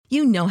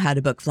You know how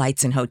to book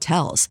flights and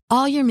hotels.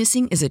 All you're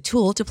missing is a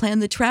tool to plan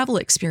the travel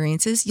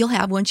experiences you'll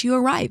have once you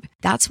arrive.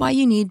 That's why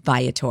you need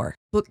Viator.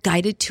 Book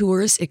guided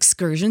tours,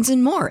 excursions,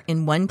 and more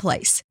in one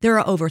place. There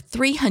are over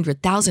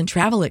 300,000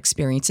 travel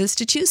experiences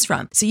to choose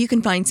from, so you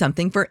can find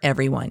something for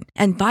everyone.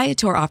 And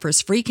Viator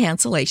offers free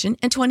cancellation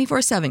and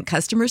 24/7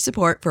 customer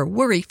support for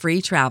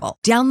worry-free travel.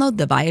 Download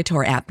the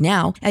Viator app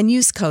now and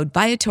use code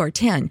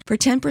Viator10 for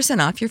 10%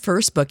 off your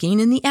first booking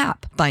in the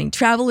app. Find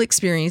travel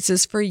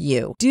experiences for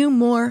you. Do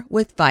more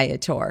with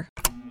Viator.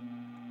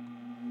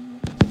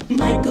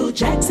 Michael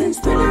Jackson's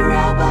Thriller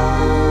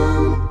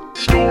album.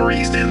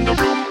 Stories in the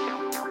Room.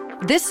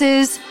 This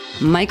is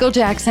Michael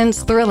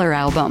Jackson's Thriller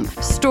album,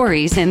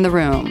 Stories in the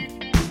Room.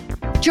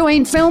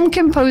 Join film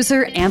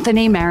composer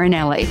Anthony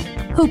Marinelli,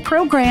 who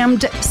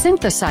programmed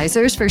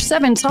synthesizers for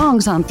 7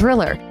 songs on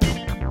Thriller,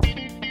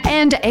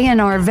 and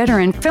A&R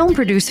veteran film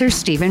producer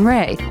Stephen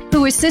Ray,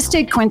 who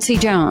assisted Quincy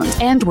Jones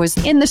and was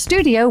in the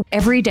studio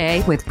every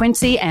day with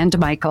Quincy and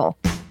Michael.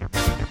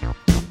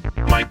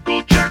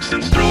 Michael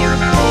Jackson's Thriller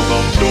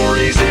album,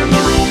 Stories in the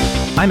Room.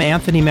 I'm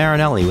Anthony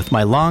Marinelli with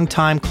my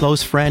longtime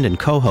close friend and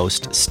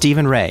co-host,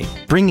 Stephen Ray,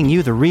 bringing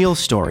you the real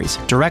stories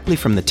directly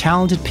from the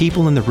talented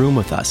people in the room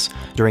with us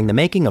during the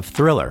making of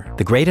Thriller,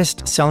 the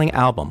greatest selling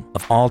album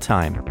of all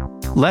time.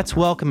 Let's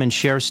welcome and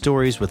share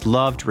stories with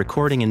loved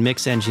recording and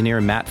mix engineer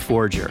Matt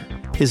Forger.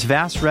 His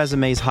vast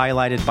resume is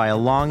highlighted by a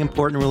long,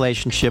 important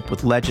relationship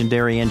with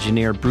legendary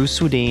engineer Bruce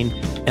Swedien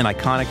and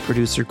iconic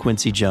producer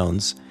Quincy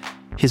Jones.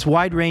 His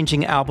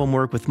wide-ranging album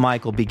work with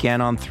Michael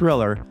began on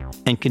Thriller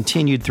and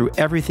continued through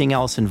everything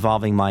else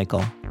involving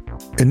Michael.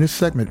 In this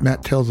segment,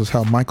 Matt tells us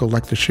how Michael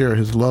liked to share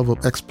his love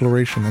of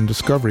exploration and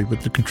discovery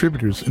with the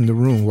contributors in the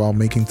room while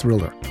making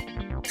Thriller.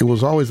 It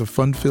was always a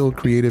fun-filled,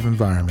 creative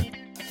environment.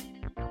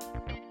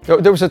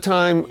 There was a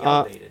time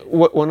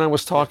when I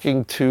was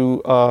talking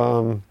to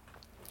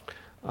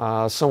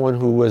someone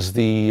who was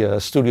the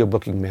studio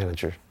booking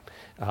manager.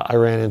 I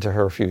ran into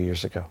her a few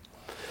years ago.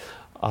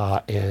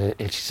 And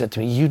she said to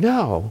me,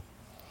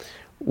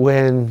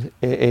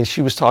 and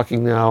she was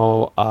talking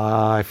now,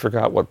 I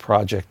forgot what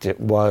project it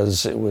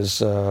was. It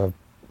was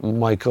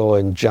Michael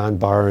and John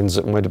Barnes.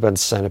 It might have been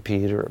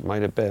Centipede, or it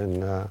might have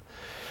been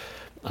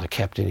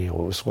Captain EO.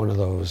 It was one of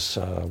those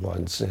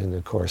ones. And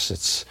of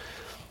course,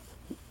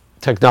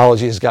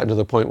 technology has gotten to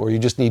the point where you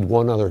just need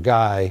one other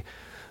guy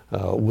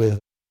who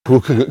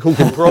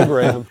can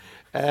program,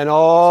 and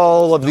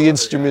all of the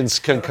instruments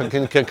can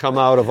come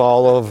out of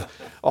all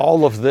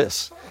of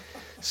this.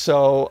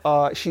 So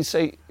she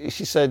said,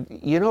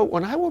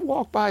 when I would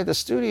walk by the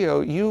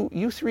studio,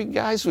 you 3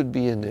 guys would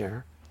be in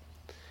there,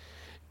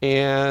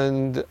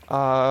 and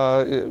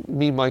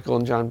me, Michael,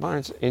 and John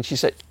Barnes. And she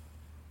said,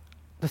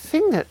 the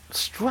thing that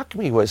struck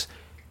me was,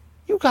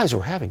 you guys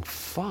were having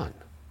fun.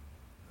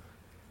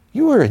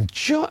 You were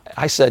enjoying.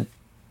 I said,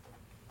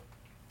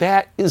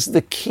 that is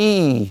the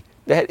key.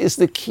 That is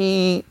the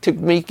key to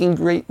making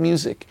great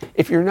music.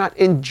 If you're not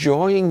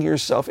enjoying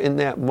yourself in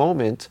that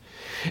moment,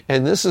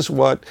 and this is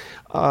what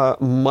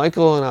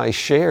Michael and I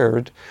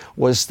shared,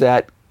 was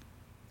that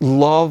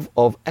love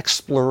of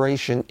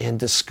exploration and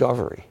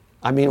discovery.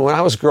 I mean, when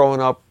I was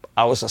growing up,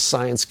 I was a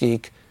science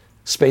geek,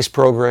 space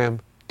program,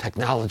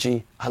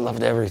 technology. I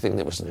loved everything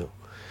that was new.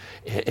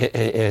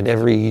 And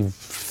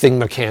everything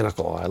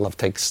mechanical. I love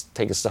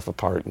taking stuff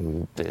apart,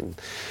 and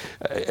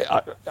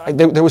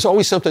there was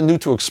always something new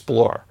to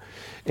explore.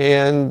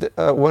 And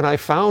when I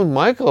found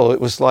Michael,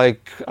 it was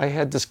like I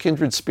had this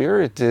kindred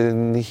spirit,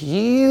 and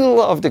he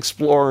loved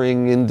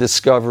exploring and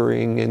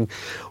discovering. And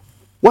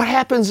what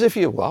happens if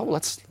well,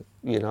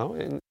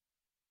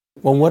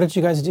 What did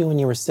you guys do when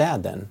you were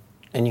sad then,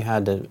 and you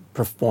had to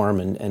perform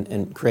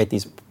and create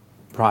these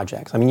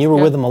projects? I mean, you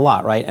were with them a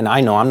lot, right? And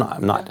I know I'm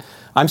not. Yeah.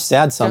 I'm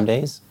sad some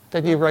days.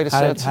 Then you write a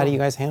sad song. How do you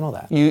guys handle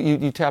that?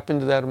 You tap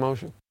into that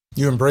emotion.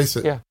 You embrace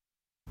it. Yeah.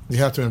 You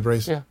have to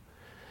embrace it. Yeah.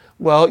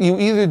 Well, you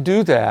either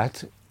do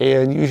that,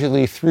 and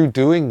usually through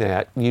doing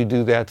that, you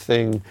do that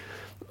thing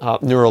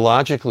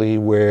neurologically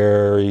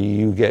where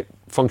you get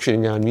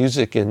functioning on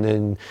music, and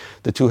then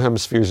the 2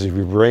 hemispheres of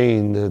your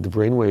brain, the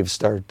brain waves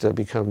start to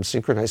become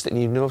synchronized.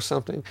 And you know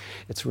something?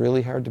 It's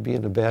really hard to be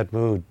in a bad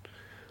mood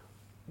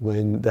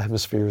when the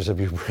hemispheres of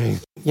your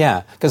brain.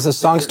 Yeah, because the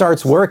song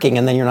starts working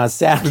and then you're not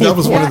sad. That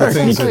was one of the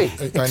things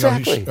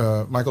exactly. I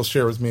know Michael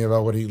shared with me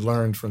about what he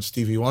learned from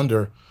Stevie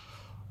Wonder,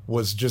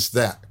 was just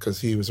that,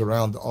 because he was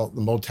around all the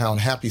Motown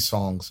happy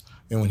songs.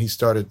 And when he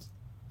started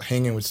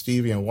hanging with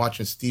Stevie and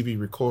watching Stevie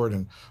record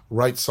and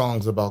write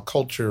songs about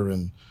culture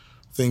and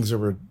things that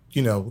were,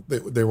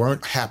 they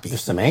weren't happy.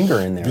 There's some anger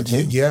in there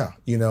too. Yeah,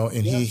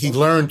 and he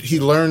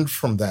learned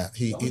from that.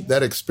 He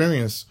that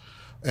experience.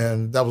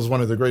 And that was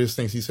one of the greatest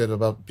things he said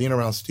about being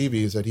around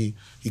Stevie, is that he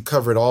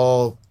covered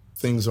all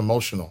things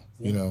emotional,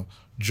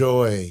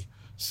 joy,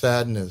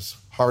 sadness,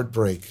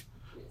 heartbreak,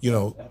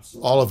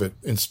 all of it,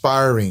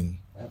 inspiring,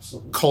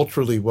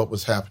 culturally what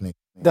was happening.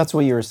 That's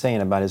what you were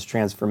saying about his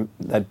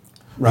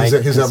right?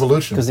 His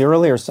evolution. Because the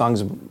earlier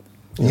songs,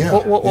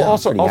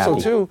 also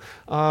too,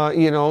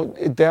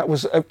 that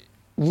was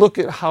look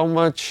at how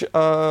much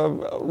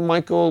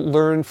Michael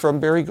learned from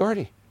Berry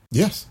Gordy.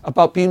 Yes.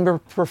 About being a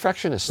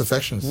perfectionist.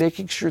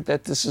 Making sure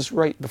that this is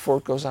right before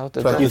it goes out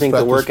the door. Do you think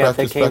the work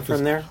ethic came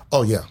from there?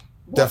 Oh, yeah.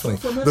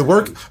 Definitely.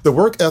 The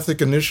work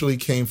ethic initially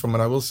came from,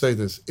 and I will say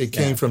this, it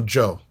came from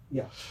Joe.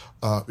 Yeah.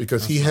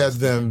 Because they had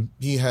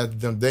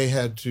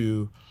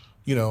to,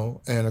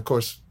 and of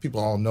course people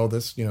all know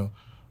this,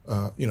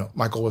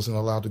 Michael wasn't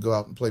allowed to go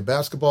out and play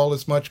basketball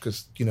as much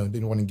because,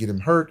 didn't want to get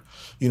him hurt,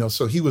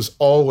 so he was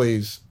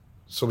always,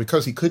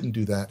 because he couldn't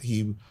do that,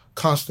 he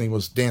constantly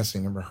was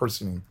dancing and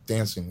rehearsing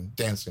and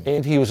dancing.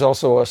 And he was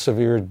also a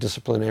severe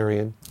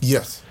disciplinarian.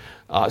 Yes.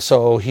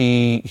 So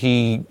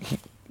he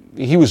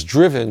was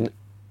driven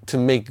to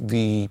make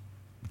the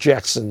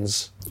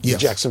Jacksons, yes.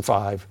 Jackson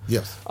 5,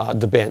 yes.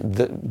 The band,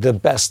 the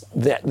best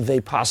that they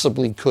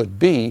possibly could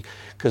be,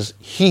 because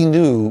he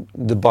knew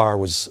the bar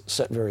was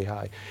set very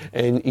high,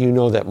 and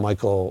that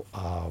Michael,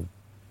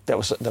 that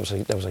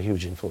was a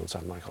huge influence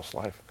on Michael's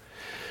life.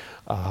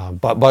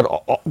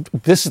 But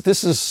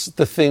this is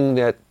the thing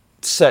that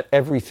set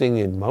everything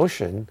in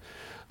motion,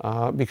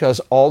 because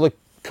all the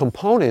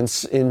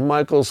components in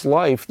Michael's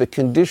life, the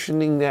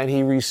conditioning that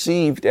he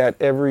received at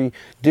every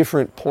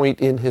different point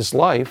in his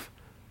life,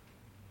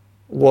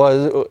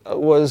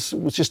 was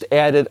just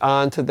added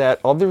on to that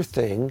other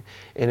thing,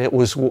 and it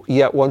was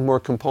yet one more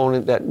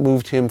component that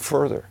moved him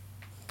further.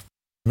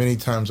 Many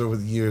times over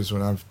the years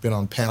when I've been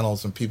on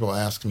panels and people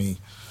ask me,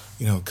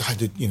 God,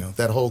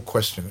 that whole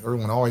question,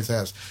 everyone always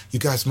asks, you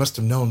guys must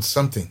have known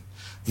something.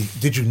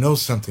 Did you know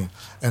something?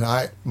 And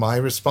my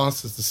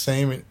response is the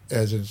same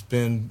as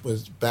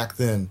was back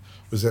then,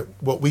 was that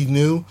what we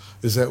knew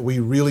is that we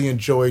really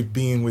enjoyed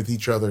being with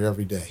each other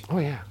every day. Oh,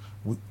 yeah.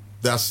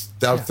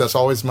 That's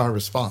always my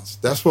response.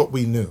 That's what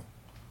we knew.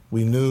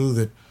 We knew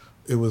that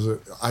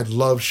I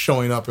loved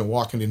showing up and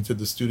walking into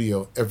the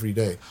studio every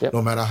day. Yep.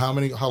 No matter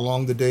how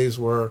long the days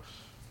were,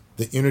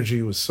 the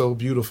energy was so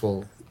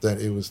beautiful that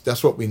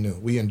that's what we knew.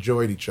 We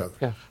enjoyed each other.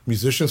 Yeah.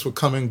 Musicians would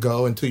come and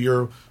go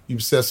until you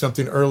said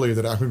something earlier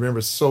that I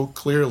remember so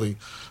clearly,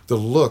 the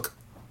look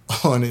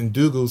on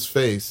Ndugu's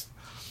face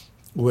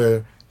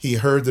where he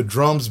heard the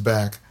drums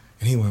back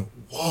and he went,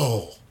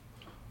 whoa,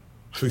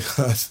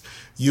 because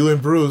you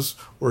and Bruce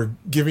were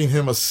giving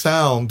him a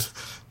sound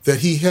that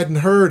he hadn't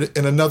heard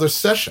in another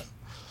session.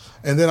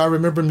 And then I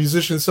remember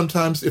musicians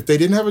sometimes, if they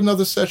didn't have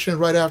another session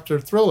right after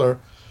Thriller,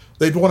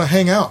 they'd want to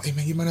hang out. Hey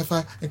man, you mind if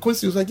I? And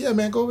Quincy was like, "Yeah,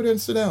 man, go over there and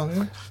sit down."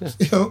 Man.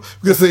 Yeah.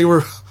 Because they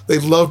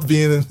loved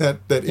being in that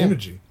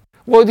energy.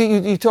 Well,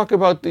 you talk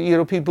about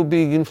people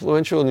being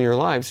influential in your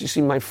lives. You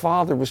see, my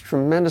father was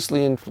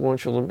tremendously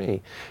influential to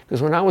me,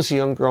 because when I was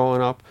young,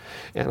 growing up,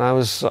 and I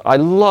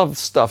loved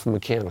stuff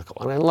mechanical,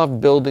 and I loved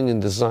building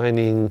and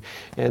designing.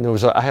 And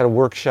I had a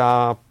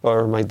workshop,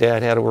 or my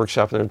dad had a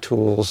workshop and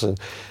tools, and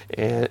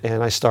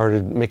I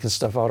started making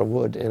stuff out of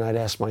wood. And I'd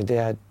ask my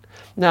dad,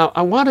 now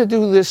I want to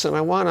do this, and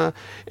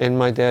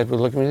my dad would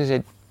look at me and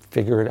say,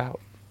 "Figure it out."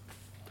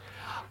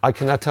 I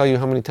cannot tell you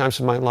how many times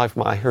in my life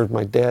I heard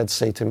my dad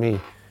say to me,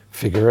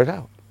 "Figure it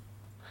out."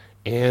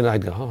 And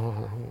I'd go,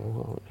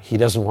 "Oh, he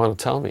doesn't want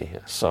to tell me,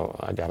 so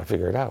I got to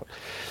figure it out."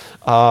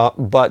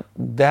 But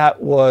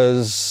that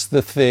was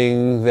the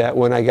thing that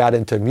when I got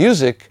into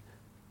music,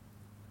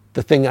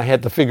 the thing I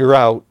had to figure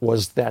out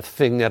was that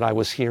thing that I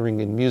was hearing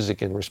in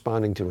music and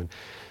responding to. And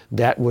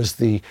that was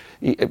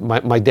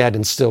my dad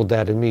instilled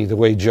that in me, the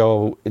way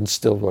Joe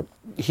instilled what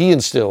he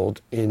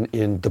instilled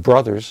in the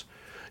brothers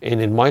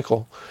and in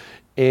Michael.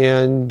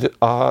 And,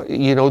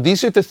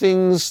 these are the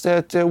things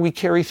that we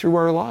carry through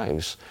our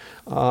lives,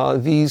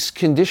 these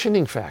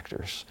conditioning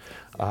factors.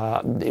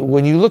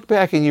 When you look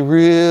back and you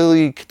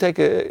really take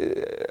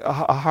a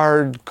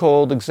hard,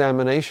 cold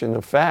examination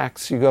of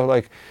facts, you go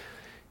like,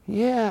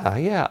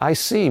 yeah, I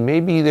see.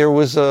 Maybe there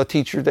was a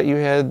teacher that you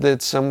had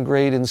at some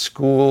grade in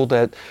school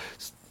that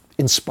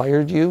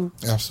inspired you.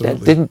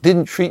 Absolutely. That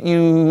didn't treat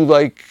you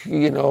like,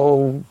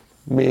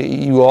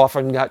 you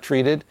often got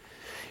treated.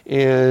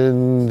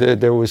 And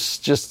there was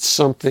just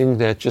something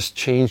that just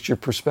changed your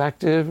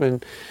perspective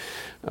and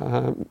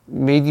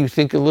made you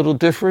think a little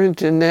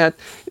different. And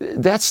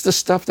that's the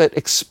stuff that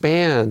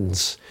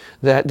expands,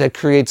 that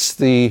creates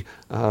the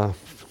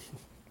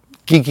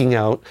geeking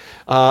out,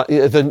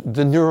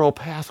 the neural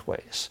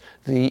pathways,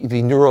 the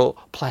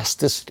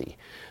neuroplasticity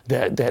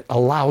that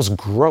allows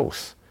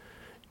growth.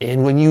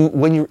 And when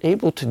you're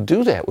able to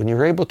do that, when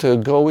you're able to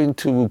go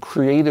into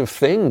creative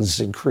things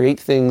and create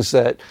things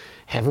that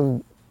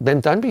haven't been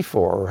done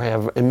before, or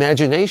have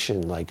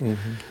imagination, like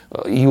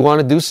you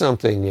want to do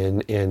something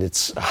and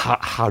it's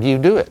how do you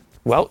do it?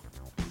 Well,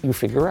 you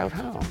figure out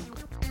how.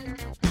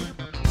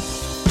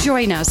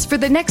 Join us for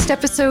the next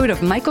episode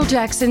of Michael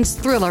Jackson's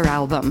Thriller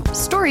album,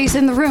 Stories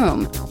in the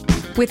Room,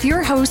 with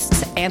your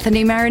hosts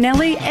Anthony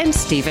Marinelli and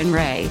Stephen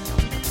Ray.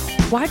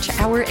 Watch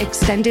our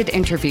extended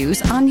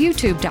interviews on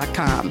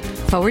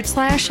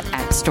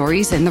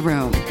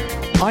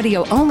youtube.com/@storiesintheroom.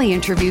 Audio-only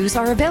interviews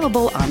are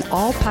available on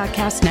all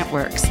podcast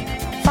networks.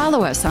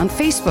 Follow us on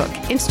Facebook,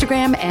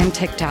 Instagram, and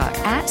TikTok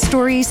at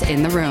Stories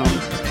in the Room.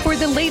 For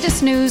the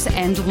latest news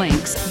and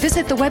links,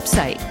 visit the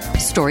website,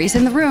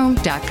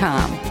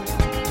 storiesintheroom.com.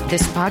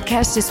 This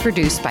podcast is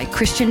produced by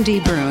Christian D.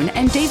 Brune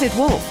and David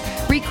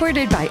Wolf,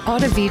 recorded by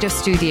Audavita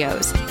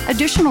Studios.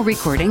 Additional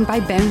recording by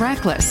Ben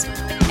Rackless.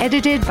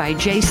 Edited by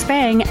Jay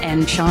Spang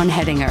and Sean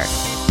Hedinger.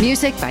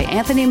 Music by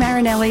Anthony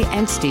Marinelli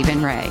and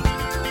Stephen Ray.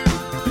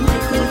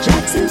 Michael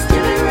Jackson's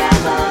Thriller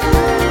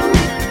Album.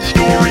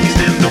 Stories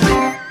in the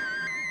room.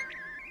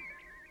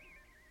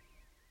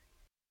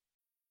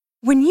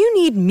 When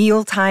you need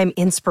mealtime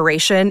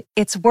inspiration,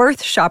 it's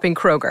worth shopping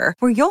Kroger,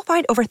 where you'll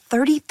find over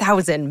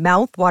 30,000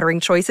 mouth-watering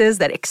choices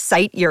that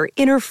excite your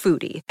inner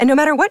foodie. And no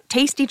matter what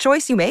tasty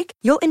choice you make,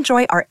 you'll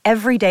enjoy our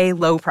everyday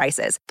low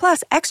prices,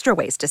 plus extra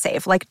ways to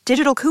save, like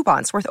digital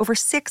coupons worth over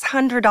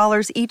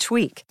 $600 each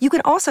week. You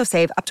can also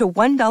save up to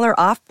 $1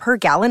 off per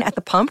gallon at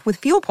the pump with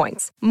fuel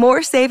points.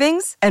 More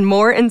savings and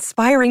more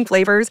inspiring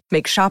flavors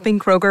make shopping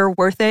Kroger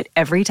worth it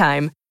every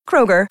time.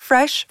 Kroger,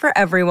 fresh for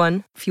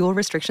everyone. Fuel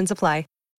restrictions apply.